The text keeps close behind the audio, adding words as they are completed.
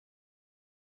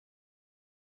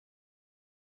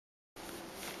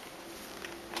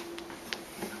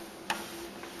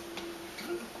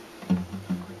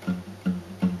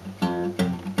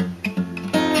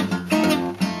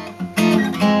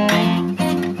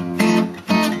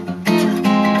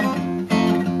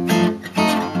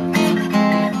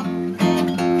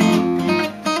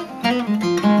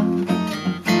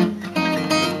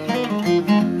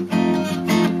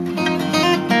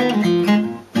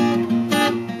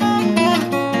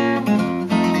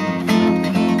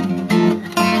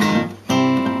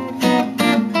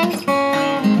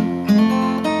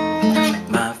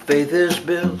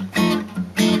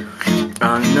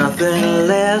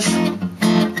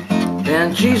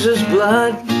Jesus'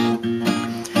 blood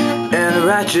and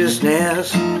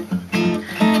righteousness.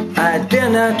 I dare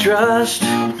not trust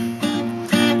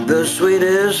the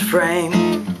sweetest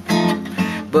frame,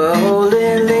 but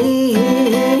wholly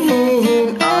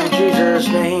lean on Jesus'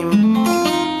 name.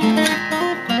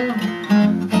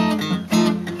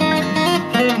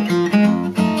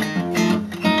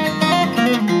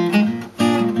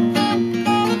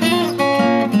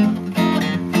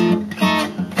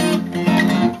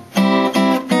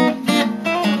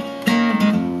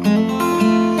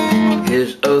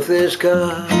 His oath is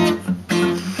covenant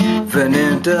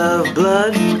of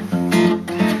blood.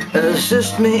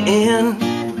 Assist me in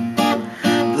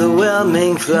the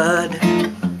whelming flood,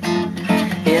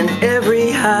 in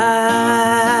every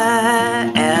high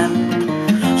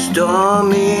and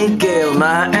stormy gale.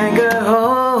 My anchor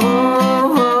hold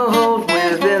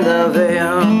within the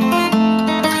veil.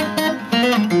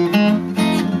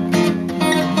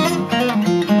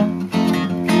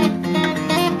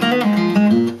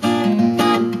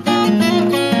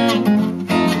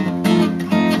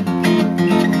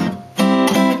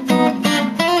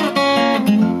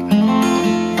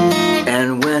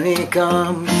 When he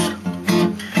comes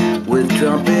with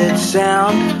trumpet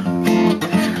sound,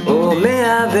 oh, may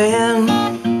I then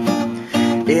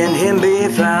in him be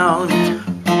found,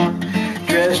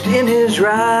 dressed in his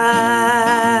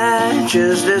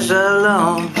righteousness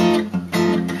alone,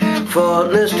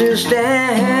 faultless to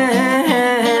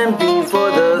stand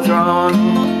before the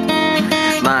throne.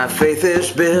 My faith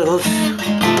is built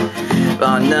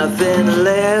on nothing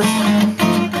less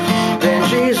than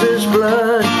Jesus'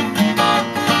 blood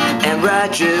and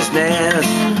righteousness.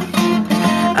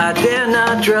 I dare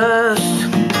not trust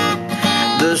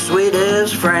the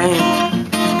sweetest frame,